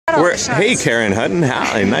Hey, Karen Hutton.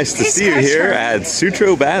 Hi, nice to see you here at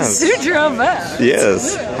Sutro Baths. Sutro Baths.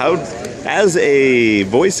 Yes. As a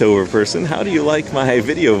voiceover person, how do you like my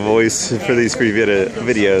video voice for these free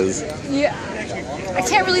videos? Yeah. I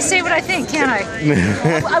can't really say what I think, can I?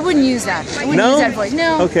 I wouldn't use that. I wouldn't use that voice.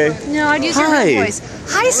 No. Okay. No, I'd use your real voice.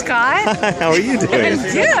 Hi, Scott. Hi, how are you doing?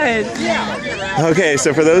 Good. Okay,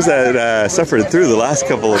 so for those that suffered through the last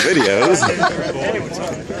couple of videos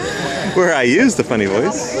where I used the funny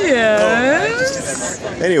voice. Yes.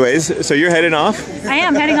 Anyways, so you're heading off? I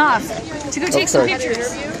am heading off to go take some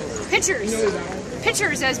pictures.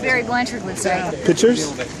 Pictures, as Barry Blanchard would say.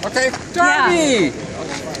 Pictures? Okay, JARVIE!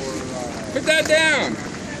 Put that down!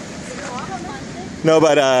 No,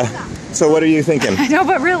 but, so what are you thinking? I know,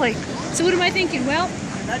 but really. So what am I thinking? Well,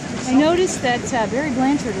 I noticed that Barry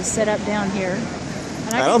Blanchard is set up down here.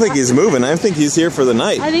 And I don't think he's moving. I think he's here for the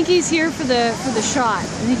night. I think he's here for the shot.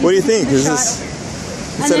 What do you think? Is this,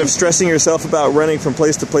 instead of stressing yourself about running from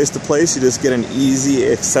place to place to place, you just get an easy,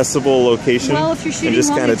 accessible location well, if you're shooting and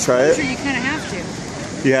just kind of try it? You kind of have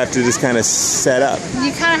to. You have to just kind of set up.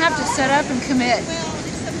 You kind of have to set up and commit.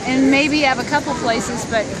 And maybe have a couple places,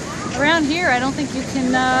 but around here, I don't think you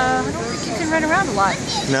can. I don't think you can run around a lot.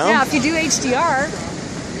 No. Now, if you do HDR,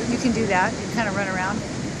 you can do that. You kind of run around.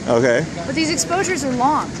 Okay. But these exposures are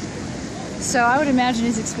long, so I would imagine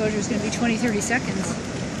his exposure is going to be 20-30 seconds.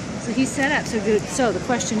 So he's set up. So the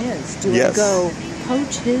question is, do I go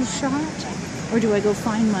poach his shot, or do I go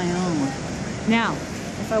find my own? Now,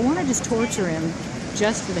 if I want to just torture him,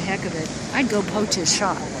 just for the heck of it, I'd go poach his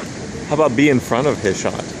shot. How about be in front of his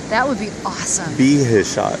shot? That would be awesome. Be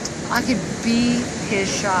his shot. I could be his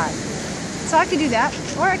shot. So I could do that,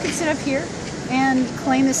 or I could sit up here and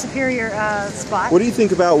claim the superior spot. What do you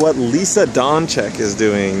think about what Lisa Donchek is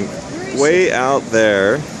doing way out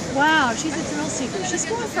there? Wow, she's a thrill seeker. She's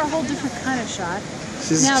going for a whole different kind of shot.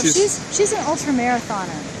 She's an ultra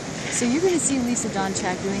marathoner. So you're going to see Lisa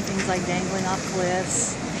Donchek doing things like dangling off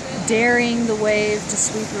cliffs, daring the wave to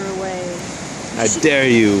sweep her away. I dare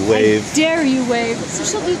you, wave. I dare you, wave. So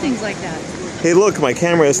she'll do things like that. Hey, look, my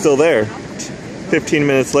camera is still there. 15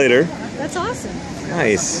 minutes later. That's awesome.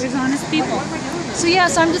 Nice. There's honest people. So yeah,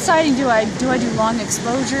 so I'm deciding, do I do long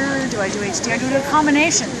exposure? Do I do HDR? Do I do a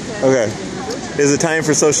combination? Okay. Is the time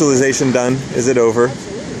for socialization done? Is it over?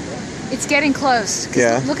 It's getting close.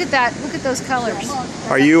 Yeah. Look at that. Look at those colors.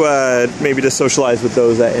 Are you maybe to socialize with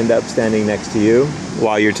those that end up standing next to you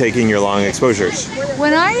while you're taking your long exposures?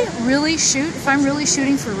 When I really shoot, if I'm really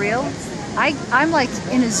shooting for real, I'm like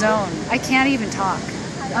in a zone. I can't even talk.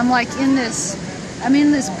 I'm like in this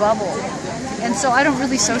bubble. And so I don't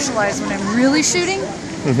really socialize when I'm really shooting.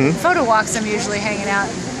 Photo walks, I'm usually hanging out,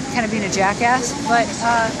 kind of being a jackass. But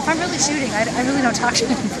if I'm really shooting, I really don't talk to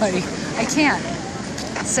anybody. I can't.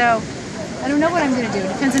 So I don't know what I'm going to do.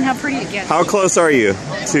 It depends on how pretty it gets. How close are you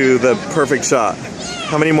to the perfect shot?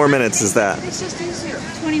 How many more minutes is that? It's just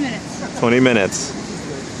 20 minutes. 20 minutes.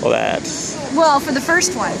 Well, that's... Well, for the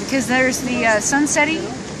first one, because there's the sunsetting.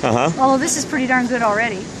 Although this is pretty darn good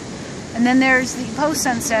already. And then there's the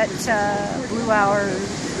post-sunset blue hour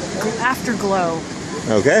afterglow.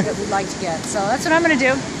 Okay. That we'd like to get. So that's what I'm going to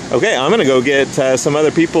do. Okay, I'm going to go get some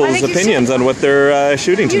other people's opinions on what they're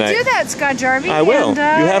shooting tonight. You do that, Scott JARVIE. I will. You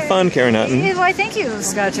have fun, Karen Hutton. Why, thank you,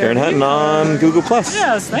 Scott JARVIE. Karen Hutton on Google+.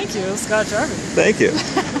 Yes, thank you, Scott JARVIE. Thank you.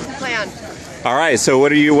 Plan. All right, so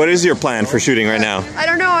what is your plan for shooting right now? I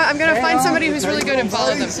don't know. I'm going to find somebody who's really good and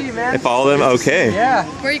follow them. I follow them? Okay. Yeah.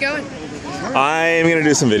 Where are you going? I'm going to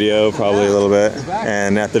do some video, probably a little bit,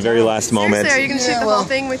 and at the very last moment... Seriously, are you going to shoot the whole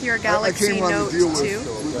thing with your Galaxy Note 2?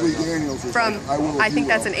 From, I think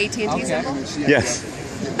that's an AT&T symbol? Yes.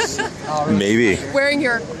 Maybe. Wearing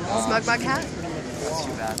your Smug Bug hat? That's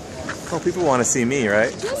too bad. Oh, people want to see me,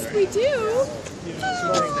 right? Yes, we do. Oh,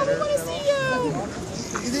 we want to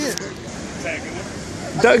see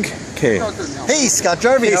you. Doug K. Hey, Scott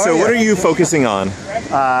JARVIE. Hey, so what are you focusing on?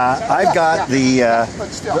 I've got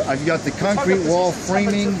the concrete wall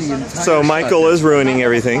framing the entire. So Michael is ruining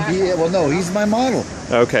everything. Well, no, he's my model.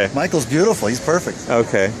 Okay. Michael's beautiful. He's perfect.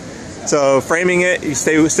 Okay. So framing it, you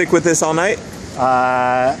stick with this all night?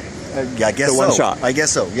 Yeah, I guess the one shot. I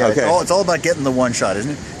guess so. Yeah. Okay. It's all about getting the one shot,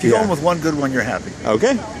 isn't it? If you go in with one good one, you're happy.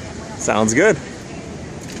 Okay. Sounds good.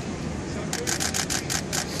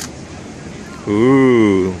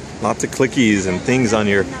 Ooh, lots of clickies and things on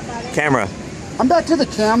your camera. I'm back to the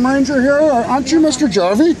Cam Ranger here. Aren't you Mr.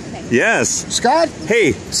 JARVIE? Yes. Scott?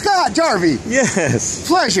 Hey. Scott JARVIE. Yes.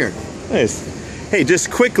 Pleasure. Nice. Hey,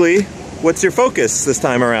 just quickly, what's your focus this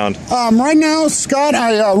time around? Right now, Scott,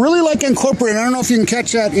 I really like incorporating. I don't know if you can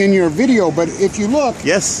catch that in your video, but if you look,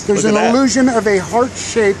 yes, there's an illusion of a heart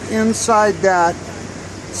shape inside that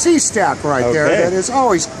C stack right there that has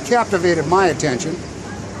always captivated my attention.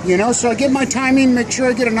 You know, so I get my timing, make sure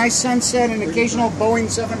I get a nice sunset, and occasional Boeing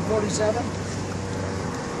 747.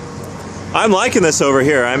 I'm liking this over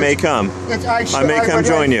here. I may come. I may come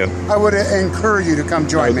join you. I would encourage you to come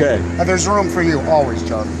join me. There's room for you always,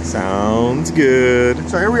 Jarvie. Sounds good.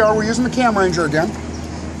 So here we are. We're using the Cam Ranger again.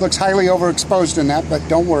 Looks highly overexposed in that, but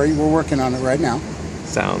don't worry. We're working on it right now.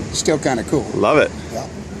 Sounds still kind of cool. Love it. Yeah.